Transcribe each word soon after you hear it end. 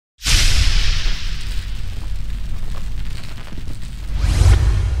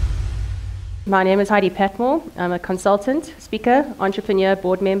My name is Heidi Patmore. I'm a consultant, speaker, entrepreneur,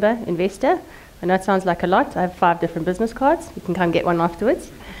 board member, investor. I know it sounds like a lot. I have 5 different business cards. You can come get one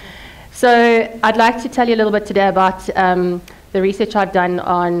afterwards. So I'd like to tell you a little bit today about the research I've done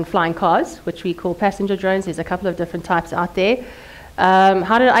on flying cars, which we call passenger drones. There's a couple of different types out there.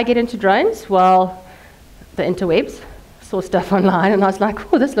 How did I get into drones? Well, the interwebs. Saw stuff online and I was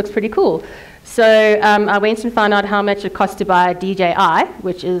like, oh, this looks pretty cool. So I went and found out how much it cost to buy a DJI,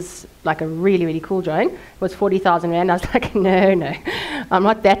 which is like a really, really cool drone. It was 40,000 Rand. I was like, no, I'm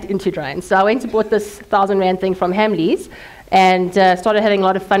not that into drones. So I went and bought this 1,000 Rand thing from Hamleys and started having a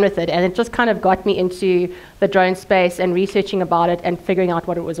lot of fun with it. And it just kind of got me into the drone space and researching about it and figuring out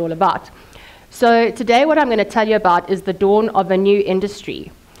what it was all about. So today what I'm going to tell you about is the dawn of a new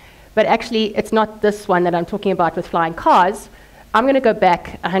industry. But actually, it's not this one that I'm talking about with flying cars. I'm going to go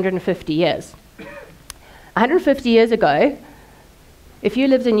back 150 years. 150 years ago, if you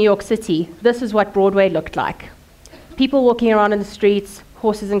lived in New York City, this is what Broadway looked like. People walking around in the streets,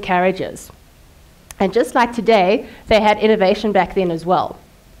 horses and carriages. And just like today, they had innovation back then as well.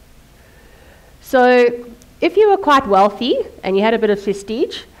 So if you were quite wealthy and you had a bit of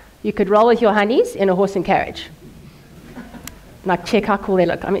prestige, you could roll with your honeys in a horse and carriage. Like, check how cool they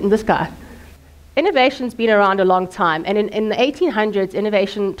look. I mean, this guy. Innovation's been around a long time, and in the 1800s,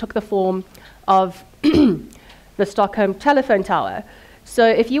 innovation took the form of the Stockholm telephone tower. So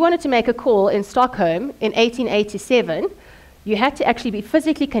if you wanted to make a call in Stockholm in 1887, you had to actually be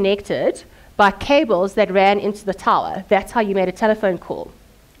physically connected by cables that ran into the tower. That's how you made a telephone call,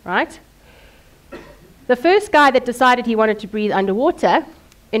 right? The first guy that decided he wanted to breathe underwater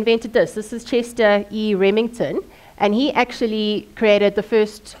invented this. This is Chester E. Remington. And he actually created the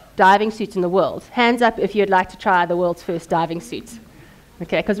first diving suit in the world. Hands up if you'd like to try the world's first diving suit.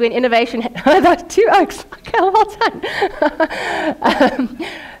 Okay, because when innovation... Those 2 oaks. Okay, well done.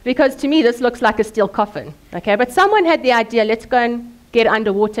 Because to me, this looks like a steel coffin. Okay, but someone had the idea, let's go and get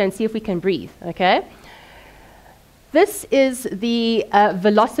underwater and see if we can breathe. Okay. This is the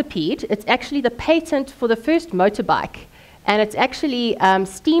velocipede. It's actually the patent for the first motorbike. And it's actually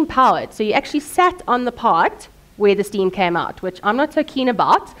steam-powered. So you actually sat on the part where the steam came out, which I'm not so keen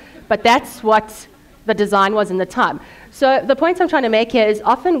about, but that's what the design was in the time. So the point I'm trying to make here is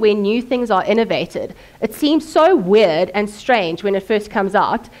often when new things are innovated, it seems so weird and strange when it first comes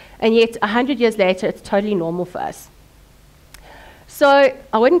out, and yet 100 years later, it's totally normal for us. So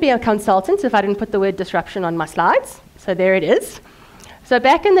I wouldn't be a consultant if I didn't put the word disruption on my slides. So there it is. So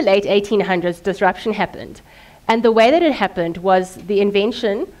back in the late 1800s, disruption happened. And the way that it happened was the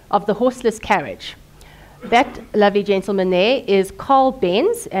invention of the horseless carriage. That lovely gentleman there is Carl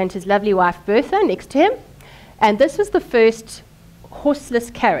Benz and his lovely wife Bertha next to him. And this was the first horseless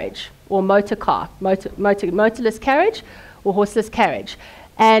carriage or motorless carriage or horseless carriage.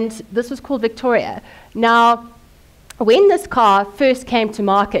 And this was called Victoria. Now, when this car first came to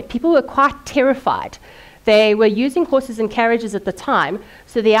market, people were quite terrified. They were using horses and carriages at the time,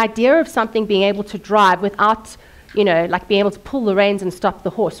 so the idea of something being able to drive without, like being able to pull the reins and stop the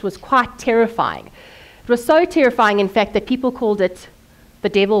horse was quite terrifying. It was so terrifying, in fact, that people called it the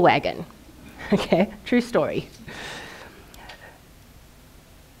devil wagon. Okay, true story.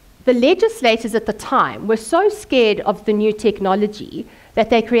 The legislators at the time were so scared of the new technology that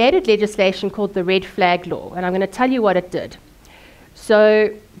they created legislation called the Red Flag Law, and I'm going to tell you what it did.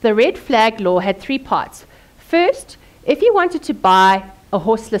 So the Red Flag Law had 3 parts. First, if you wanted to buy a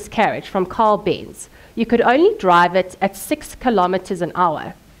horseless carriage from Carl Benz, you could only drive it at 6 kilometers an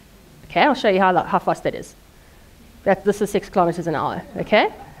hour. Okay, I'll show you how fast that is. This is 6 kilometers an hour, okay?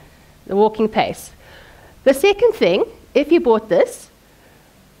 The walking pace. The second thing, if you bought this,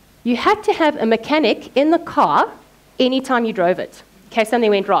 you had to have a mechanic in the car anytime you drove it, in case something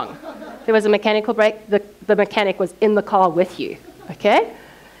went wrong. There was a mechanical break, the mechanic was in the car with you, okay?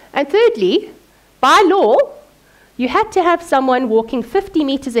 And thirdly, by law, you had to have someone walking 50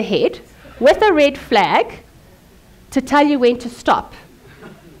 meters ahead with a red flag to tell you when to stop.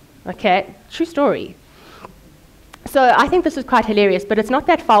 Okay, true story. So I think this is quite hilarious, but it's not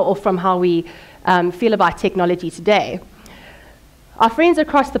that far off from how we feel about technology today. Our friends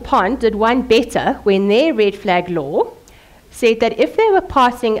across the pond did one better when their red flag law said that if they were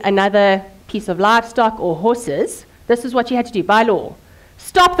passing another piece of livestock or horses, this is what you had to do by law.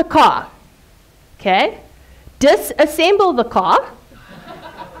 Stop the car. Okay? Disassemble the car.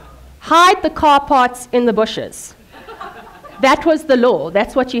 Hide the car parts in the bushes. That was the law.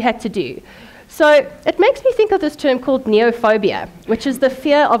 That's what you had to do. So it makes me think of this term called neophobia, which is the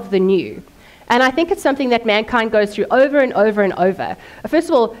fear of the new. And I think it's something that mankind goes through over and over and over. First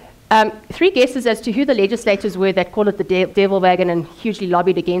of all, Three guesses as to who the legislators were that called it the devil wagon and hugely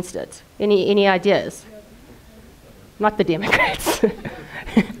lobbied against it. Any ideas? Not the Democrats.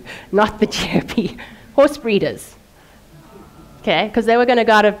 Not the GOP. Horse breeders. Okay, because they were going to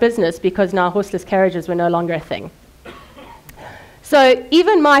go out of business because now horseless carriages were no longer a thing. So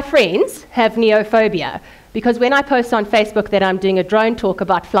even my friends have neophobia, because when I post on Facebook that I'm doing a drone talk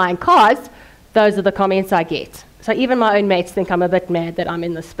about flying cars, those are the comments I get. So even my own mates think I'm a bit mad that I'm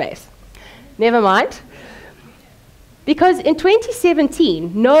in this space. Never mind. Because in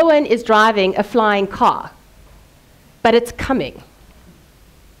 2017, no one is driving a flying car, but it's coming.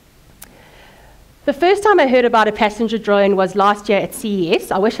 The first time I heard about a passenger drone was last year at CES.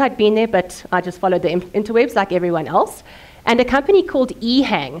 I wish I'd been there, but I just followed the interwebs like everyone else. And a company called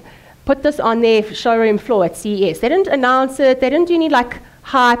eHang put this on their showroom floor at CES. They didn't announce it, they didn't do any like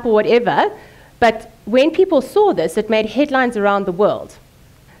hype or whatever, but when people saw this, it made headlines around the world.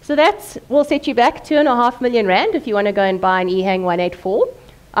 So that will set you back 2.5 million rand if you want to go and buy an eHang 184.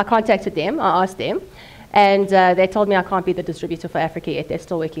 I contacted them, I asked them, and they told me I can't be the distributor for Africa yet. They're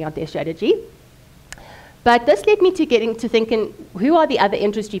still working on their strategy. But this led me to getting to thinking, who are the other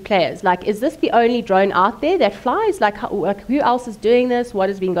industry players? Like, is this the only drone out there that flies? Like who else is doing this? What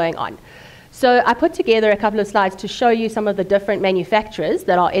has been going on? So I put together a couple of slides to show you some of the different manufacturers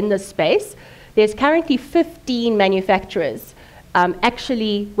that are in this space. There's currently 15 manufacturers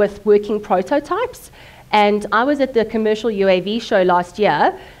actually with working prototypes. And I was at the commercial UAV show last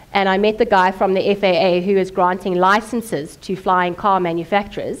year, and I met the guy from the FAA who is granting licenses to flying car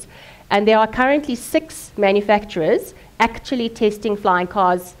manufacturers. And there are currently 6 manufacturers actually testing flying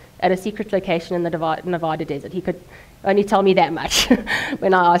cars at a secret location in the Nevada desert. He could only tell me that much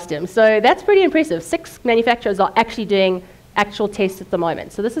when I asked him. So that's pretty impressive. 6 manufacturers are actually doing actual tests at the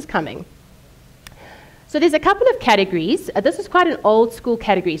moment. So this is coming. So there's a couple of categories. This is quite an old school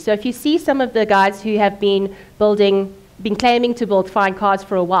category. So if you see some of the guys who have been claiming to build flying cars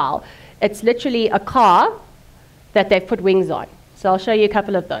for a while, it's literally a car that they've put wings on. So I'll show you a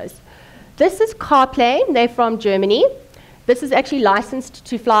couple of those. This is Carplane. They're from Germany. This is actually licensed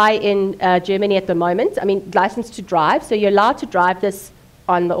to fly in Germany at the moment. I mean, licensed to drive. So you're allowed to drive this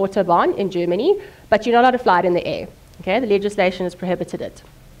on the Autobahn in Germany, but you're not allowed to fly it in the air. Okay, the legislation has prohibited it.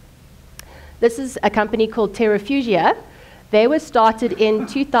 This is a company called Terrafugia. They were started in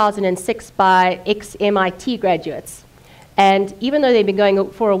 2006 by ex-MIT graduates. And even though they've been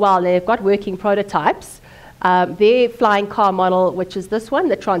going for a while, they've got working prototypes. Their flying car model, which is this one,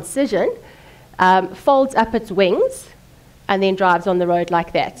 the Transition, folds up its wings and then drives on the road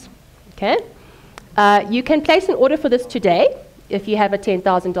like that. Okay? You can place an order for this today if you have a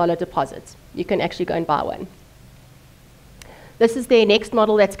 $10,000 deposit. You can actually go and buy one. This is their next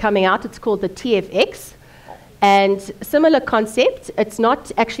model that's coming out. It's called the TFX. And similar concept. It's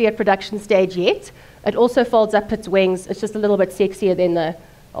not actually at production stage yet. It also folds up its wings. It's just a little bit sexier than the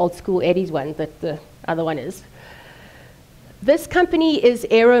old school Eddie's one that the other one is. This company is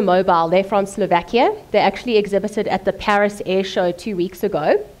Aeromobile. They're from Slovakia. They actually exhibited at the Paris Air Show 2 weeks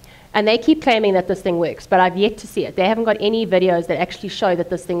ago. And they keep claiming that this thing works, but I've yet to see it. They haven't got any videos that actually show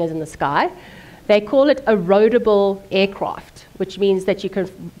that this thing is in the sky. They call it a roadable aircraft, which means that you can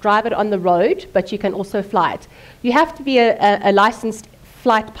drive it on the road, but you can also fly it. You have to be a licensed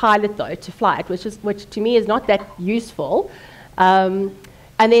flight pilot, though, to fly it, which to me is not that useful. And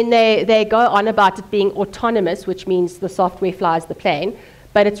then they go on about it being autonomous, which means the software flies the plane,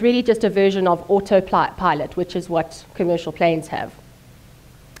 but it's really just a version of autopilot, which is what commercial planes have.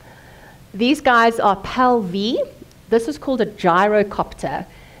 These guys are PAL-V. This is called a gyrocopter.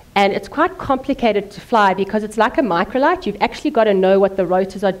 And it's quite complicated to fly because it's like a microlight. You've actually got to know what the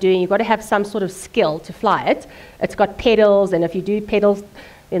rotors are doing. You've got to have some sort of skill to fly it. It's got pedals, and if you do pedals,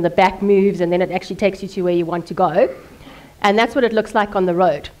 then the back moves, and then it actually takes you to where you want to go. And that's what it looks like on the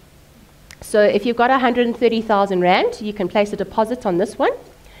road. So if you've got 130,000 Rand, you can place a deposit on this one.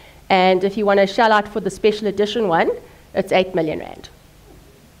 And if you want to shell out for the special edition one, it's 8 million Rand.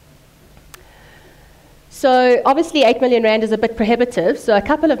 So obviously 8 million Rand is a bit prohibitive, so a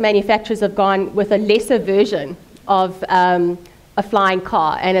couple of manufacturers have gone with a lesser version of a flying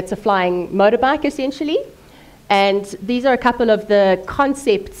car, and it's a flying motorbike essentially. And these are a couple of the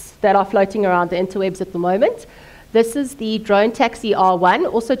concepts that are floating around the interwebs at the moment. This is the Drone Taxi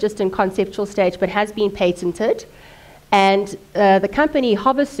R1, also just in conceptual stage, but has been patented. And the company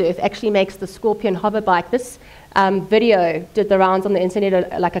Hoversurf actually makes the Scorpion hoverbike. This video did the rounds on the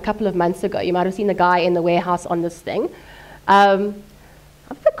internet like a couple of months ago. You might have seen the guy in the warehouse on this thing. I'm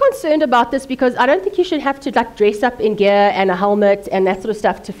a bit concerned about this because I don't think you should have to like dress up in gear and a helmet and that sort of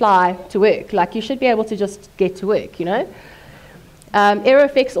stuff to fly to work. Like you should be able to just get to work, you know.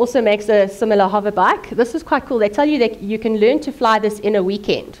 Aerofix also makes a similar hover bike. This is quite cool. They tell you that you can learn to fly this in a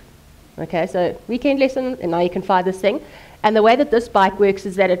weekend. Okay, so weekend lesson, and now you can fly this thing. And the way that this bike works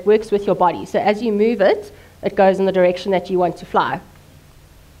is that it works with your body. So as you move it, it goes in the direction that you want to fly.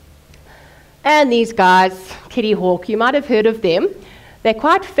 And these guys, Kitty Hawk, you might have heard of them. They're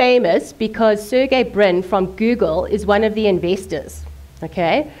quite famous because Sergey Brin from Google is one of the investors.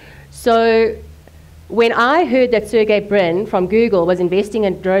 Okay, so when I heard that Sergey Brin from Google was investing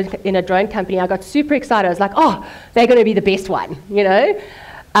in a drone company, I got super excited. I was like, oh, they're going to be the best one, you know?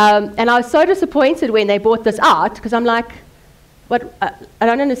 And I was so disappointed when they bought this out, because I'm like, what? I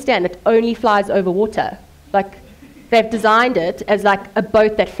don't understand. It only flies over water. Like, they've designed it as like a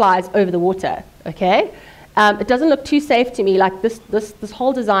boat that flies over the water, okay? It doesn't look too safe to me. Like, this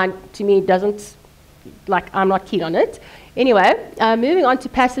whole design to me doesn't, like, I'm not keen on it. Anyway, moving on to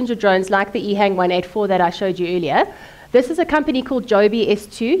passenger drones like the EHang 184 that I showed you earlier. This is a company called Joby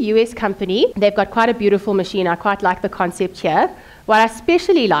S2, US company. They've got quite a beautiful machine. I quite like the concept here. What I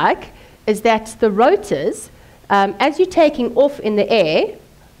especially like is that the rotors, as you're taking off in the air,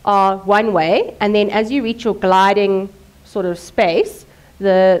 are one way, and then as you reach your gliding sort of space,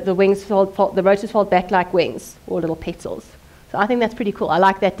 the rotors fold back like wings or little petals. So I think that's pretty cool. I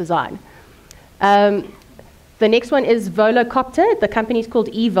like that design. The next one is Volocopter. The company is called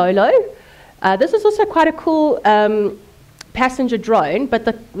eVolo. This is also quite a cool passenger drone, but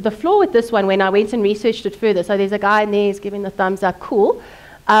the flaw with this one, when I went and researched it further, so there's a guy in there who's giving the thumbs up, cool.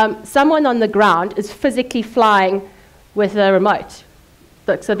 Someone on the ground is physically flying with a remote.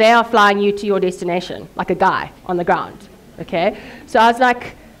 So they are flying you to your destination, like a guy on the ground, okay? So I was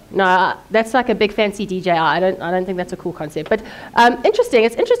like, no, that's like a big fancy DJI. I don't think that's a cool concept. But interesting.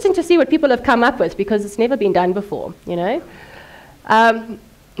 It's interesting to see what people have come up with, because it's never been done before, you know?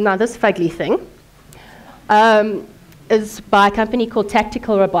 Now, this fugly thing is by a company called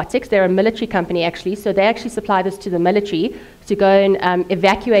Tactical Robotics. They're a military company, actually. So they actually supply this to the military to go and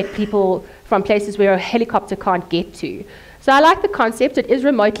evacuate people from places where a helicopter can't get to. So I like the concept. It is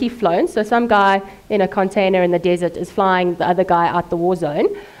remotely flown. So some guy in a container in the desert is flying the other guy out the war zone.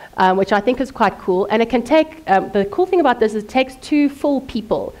 Which I think is quite cool. And it can take, the cool thing about this is it takes 2 full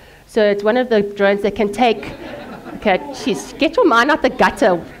people. So it's one of the drones that can take, okay, jeez, get your mind out the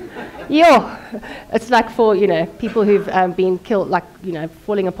gutter. Yo, it's like for, you know, people who've been killed, like, you know,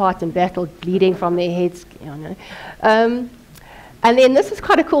 falling apart in battle, bleeding from their heads, you know. And then this is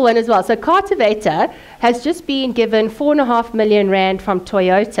quite a cool one as well. So Cartivator has just been given 4.5 million rand from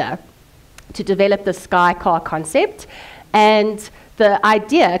Toyota to develop the Sky Car concept. And the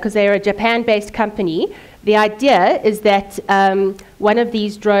idea, because they're a Japan-based company, the idea is that one of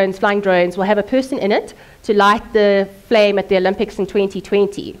these drones, flying drones, will have a person in it to light the flame at the Olympics in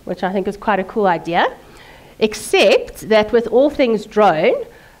 2020, which I think is quite a cool idea. Except that with all things drone,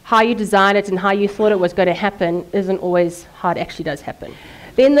 how you design it and how you thought it was going to happen isn't always how it actually does happen.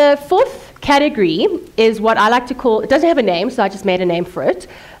 Then the 4th category is what I like to call, it doesn't have a name, so I just made a name for it.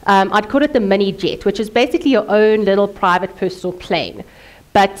 I'd call it the mini jet, which is basically your own little private personal plane.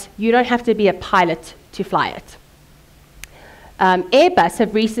 But you don't have to be a pilot to fly it. Airbus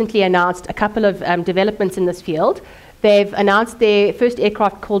have recently announced a couple of developments in this field. They've announced their first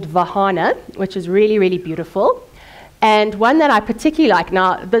aircraft called Vahana, which is really, really beautiful. And one that I particularly like,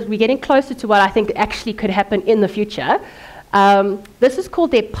 now we're getting closer to what I think actually could happen in the future. This is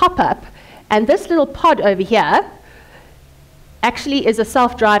called their pop-up, and this little pod over here actually is a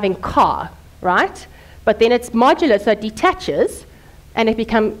self-driving car, right? But then it's modular, so it detaches, and it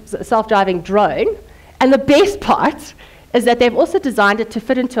becomes a self-driving drone. And the best part is that they've also designed it to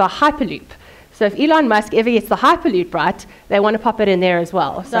fit into a Hyperloop. So if Elon Musk ever gets the Hyperloop right, they want to pop it in there as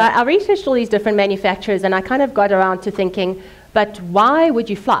well. So I researched all these different manufacturers, and I kind of got around to thinking, but why would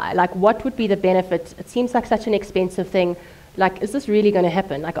you fly? Like, what would be the benefit? It seems like such an expensive thing. Like, is this really going to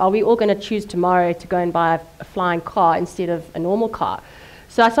happen? Like, are we all going to choose tomorrow to go and buy a flying car instead of a normal car?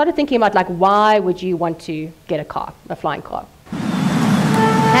 So I started thinking about, like, why would you want to get a car, a flying car?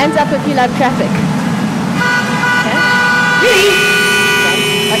 Hands up if you love traffic. Okay.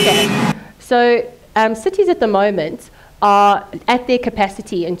 Okay. So cities at the moment are at their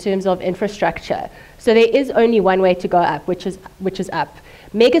capacity in terms of infrastructure. So there is only one way to go up, which is up.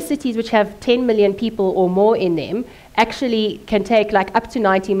 Mega cities which have 10 million people or more in them actually can take like up to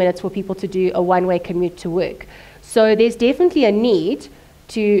 90 minutes for people to do a one-way commute to work. So there's definitely a need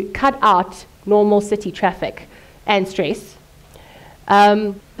to cut out normal city traffic and stress.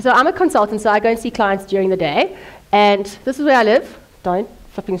 So I'm a consultant, so I go and see clients during the day, and this is where I live. Don't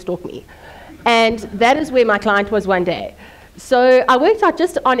flipping stalk me. And that is where my client was one day. So I worked out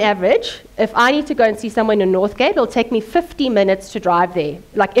just on average, if I need to go and see someone in Northgate, it'll take me 50 minutes to drive there.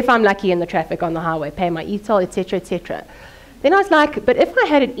 Like if I'm lucky in the traffic on the highway, pay my e-toll, etc., etc. Then I was like, but if I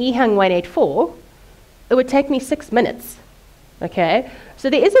had an EHang 184, it would take me 6 minutes. Okay? So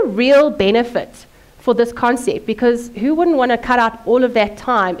there is a real benefit for this concept, because who wouldn't want to cut out all of that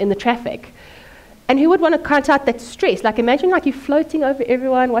time in the traffic? And who would want to cut out that stress? Like imagine like you're floating over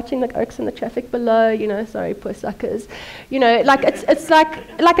everyone, watching the oaks in the traffic below, you know, sorry, poor suckers. You know, like it's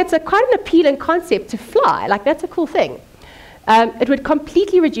like it's a quite an appealing concept to fly. Like that's a cool thing. It would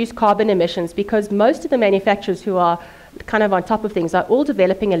completely reduce carbon emissions, because most of the manufacturers who are kind of on top of things are all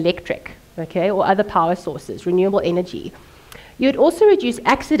developing electric, okay, or other power sources, renewable energy. You'd also reduce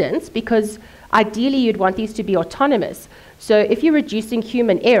accidents, because ideally you'd want these to be autonomous. So if you're reducing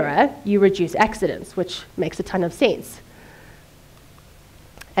human error, you reduce accidents, which makes a ton of sense.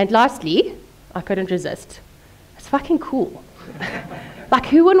 And lastly, I couldn't resist. It's fucking cool. Like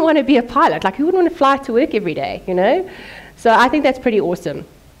who wouldn't want to be a pilot? Like who wouldn't want to fly to work every day, you know? So I think that's pretty awesome.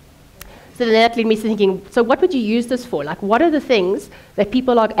 So then that led me to thinking, so what would you use this for? Like what are the things that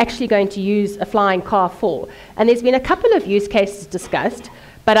people are actually going to use a flying car for? And there's been a couple of use cases discussed,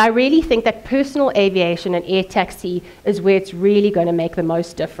 but I really think that personal aviation and air taxi is where it's really going to make the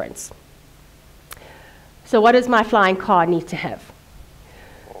most difference. So what does my flying car need to have?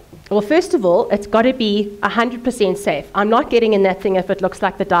 Well, first of all, it's got to be 100% safe. I'm not getting in that thing if it looks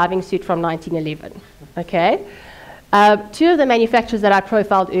like the diving suit from 1911. Okay? Two of the manufacturers that I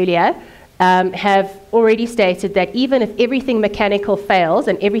profiled earlier have already stated that even if everything mechanical fails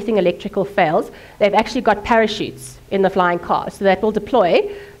and everything electrical fails, they've actually got parachutes in the flying car, so that will deploy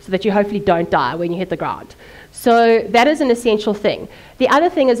so that you hopefully don't die when you hit the ground. So that is an essential thing. The other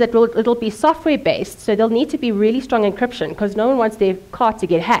thing is that it'll be software based, so they'll need to be really strong encryption, because no one wants their car to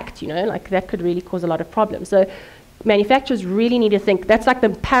get hacked, you know, like that could really cause a lot of problems. So manufacturers really need to think, that's like the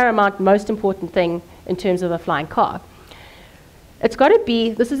paramount, most important thing in terms of a flying car. It's got to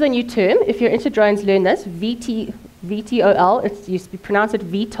be, this is a new term, if you're into drones, learn this, VTOL, it's used to pronounce it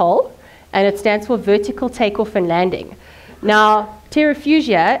VTOL, and it stands for vertical takeoff and landing. Now,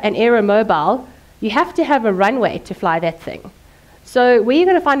 Terrafugia and Aeromobile, you have to have a runway to fly that thing. So where are you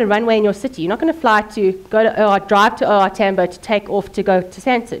going to find a runway in your city? You're not going to fly to go to OR, drive to OR Tambo to take off to go to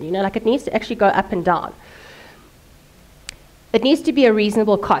Sandton. You know, like it needs to actually go up and down. It needs to be a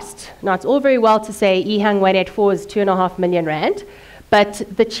reasonable cost. Now, it's all very well to say EHang 184 is 2.5 million rand, but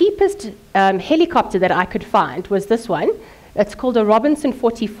the cheapest helicopter that I could find was this one. It's called a Robinson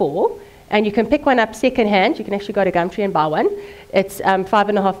 44, and you can pick one up second-hand. You can actually go to Gumtree and buy one. It's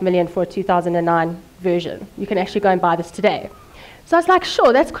 5.5 million for a 2009 version. You can actually go and buy this today. So I was like,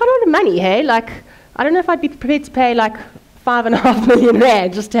 sure, that's quite a lot of money, hey? Like, I don't know if I'd be prepared to pay like 5.5 million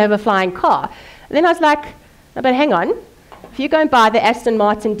rand just to have a flying car. And then I was like, no, but hang on. If you go and buy the Aston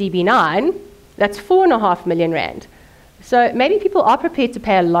Martin DB9, that's 4.5 million rand. So maybe people are prepared to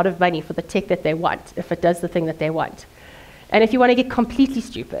pay a lot of money for the tech that they want, if it does the thing that they want. And if you want to get completely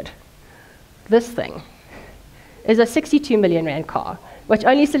stupid, this thing is a 62 million rand car, which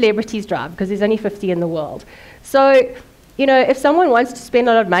only celebrities drive, because there's only 50 in the world. So, you know, if someone wants to spend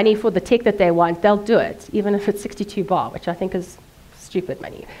a lot of money for the tech that they want, they'll do it, even if it's 62 bar, which I think is stupid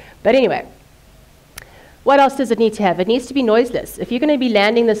money. But anyway, what else does it need to have? It needs to be noiseless. If you're going to be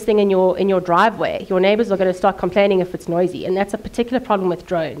landing this thing in your driveway, your neighbors are going to start complaining if it's noisy, and that's a particular problem with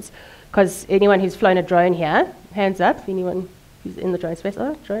drones, because anyone who's flown a drone here, hands up, anyone who's in the drone space,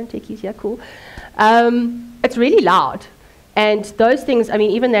 oh, drone techies, yeah, cool. It's really loud. And those things, I mean,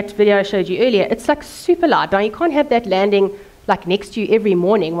 even that video I showed you earlier, it's like super loud. Now, you can't have that landing like next to you every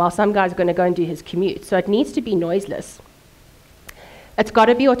morning while some guy's going to go and do his commute. So it needs to be noiseless. It's got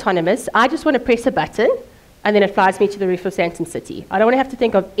to be autonomous. I just want to press a button, and then it flies me to the roof of Sandton City. I don't want to have to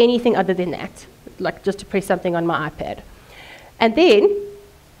think of anything other than that, like just to press something on my iPad. And then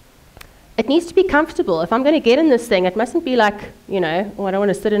it needs to be comfortable. If I'm going to get in this thing, it mustn't be like, you know, oh, I don't want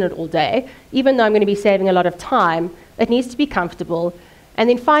to sit in it all day. Even though I'm going to be saving a lot of time, it needs to be comfortable. And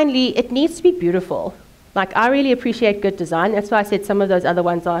then finally, it needs to be beautiful. Like, I really appreciate good design. That's why I said some of those other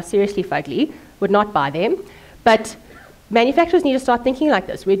ones are seriously fugly. Would not buy them. But manufacturers need to start thinking like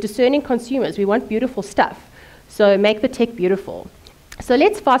this. We're discerning consumers. We want beautiful stuff. So make the tech beautiful. So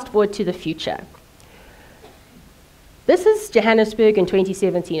let's fast forward to the future. This is Johannesburg in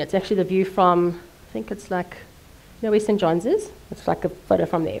 2017. It's actually the view from, I think it's like, you know where St. John's is? It's like a photo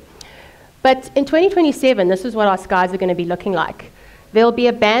from there. But in 2027, this is what our skies are going to be looking like. There'll be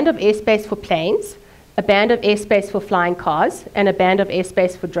a band of airspace for planes, a band of airspace for flying cars, and a band of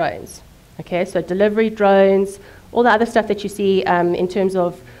airspace for drones. Okay, so delivery drones, all the other stuff that you see in terms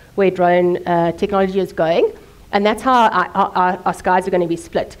of where drone technology is going. And that's how our skies are going to be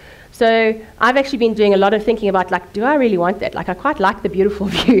split. So I've actually been doing a lot of thinking about, like, do I really want that? Like, I quite like the beautiful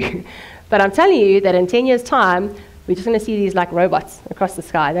view. But I'm telling you that in 10 years' time, we're just going to see these like robots across the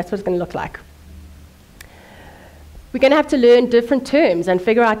sky. That's what it's going to look like. We're going to have to learn different terms and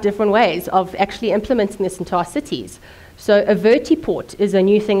figure out different ways of actually implementing this into our cities. So a vertiport is a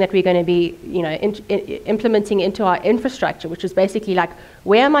new thing that we're going to be, implementing into our infrastructure, which is basically like,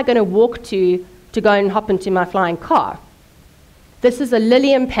 where am I going to walk to go and hop into my flying car? This is a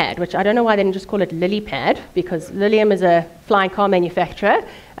Lilium pad, which I don't know why they didn't just call it Lily pad, because Lilium is a flying car manufacturer,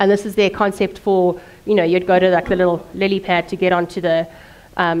 and this is their concept for, you'd go to like the little Lily pad to get onto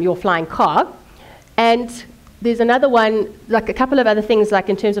your flying car. And there's another one, like a couple of other things, like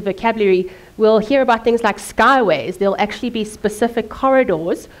in terms of vocabulary, we'll hear about things like skyways. There'll actually be specific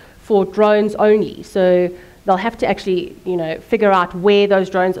corridors for drones only. So they'll have to actually, figure out where those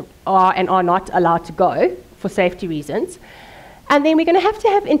drones are and are not allowed to go for safety reasons. And then we're going to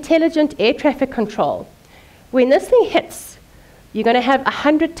have intelligent air traffic control. When this thing hits, you're going to have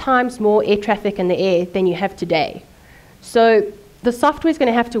 100 times more air traffic in the air than you have today. So the software is going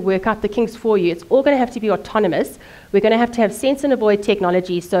to have to work out the kinks for you. It's all going to have to be autonomous. We're going to have sense and avoid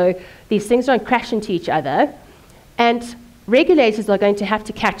technology so these things don't crash into each other. And regulators are going to have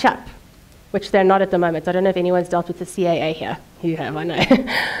to catch up, which they're not at the moment. I don't know if anyone's dealt with the CAA here. You have, I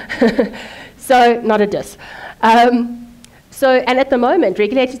know. So, not a diss. And at the moment,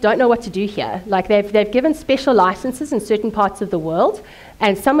 regulators don't know what to do here. Like, they've given special licenses in certain parts of the world,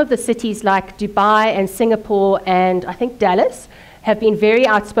 and some of the cities like Dubai and Singapore and I think Dallas have been very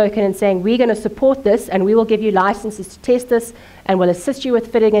outspoken in saying, we're going to support this and we will give you licenses to test this and we'll assist you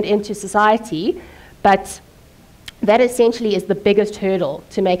with fitting it into society. But that essentially is the biggest hurdle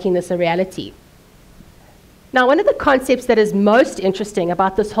to making this a reality. Now, one of the concepts that is most interesting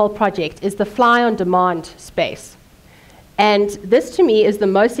about this whole project is the fly-on-demand space. And this, to me, is the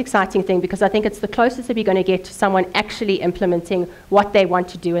most exciting thing because I think it's the closest that we're going to get to someone actually implementing what they want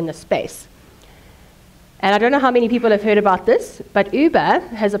to do in the space. And I don't know how many people have heard about this, but Uber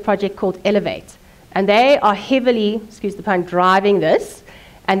has a project called Elevate. And they are heavily, excuse the pun, driving this.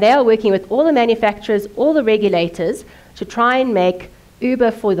 And they are working with all the manufacturers, all the regulators, to try and make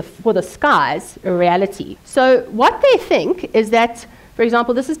Uber for the skies a reality. So what they think is that, for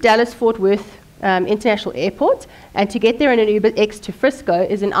example, this is Dallas-Fort Worth International Airport, and to get there in an Uber X to Frisco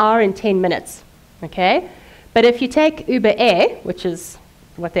is 1 hour and 10 minutes, okay? But if you take Uber Air, which is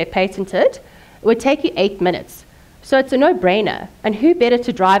what they patented, it would take you 8 minutes. So it's a no-brainer, and who better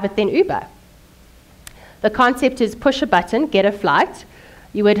to drive it than Uber? The concept is push a button, get a flight.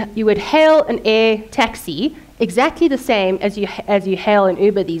 You would hail an air taxi exactly the same as you hail an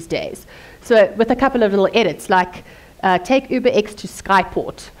Uber these days. So with a couple of little edits, like take Uber X to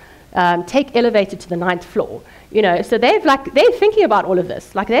Skyport, take elevator to the 9th floor. So they're thinking about all of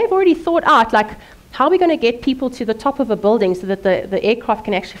this. Like, they've already thought out, like, how are we going to get people to the top of a building so that the aircraft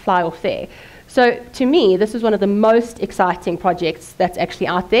can actually fly off there? So to me, this is one of the most exciting projects that's actually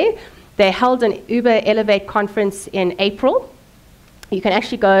out there. They held an Uber Elevate conference in April. You can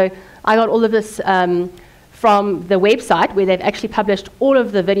actually go, I got all of this from the website where they've actually published all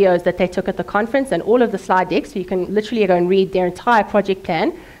of the videos that they took at the conference and all of the slide decks, so you can literally go and read their entire project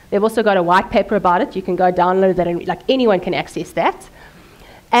plan. They've also got a white paper about it. You can go download that, and like anyone can access that.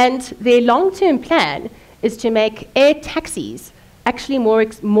 And their long-term plan is to make air taxis actually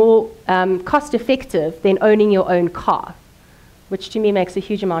more cost-effective than owning your own car, which to me makes a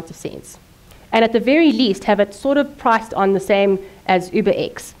huge amount of sense. And at the very least, have it sort of priced on the same as Uber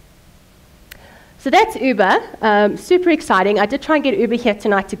X. So that's Uber, super exciting. I did try and get Uber here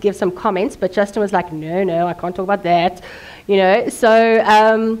tonight to give some comments, but Justin was like, no, I can't talk about that.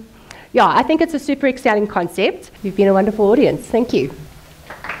 So yeah, I think it's a super exciting concept. You've been a wonderful audience. Thank you.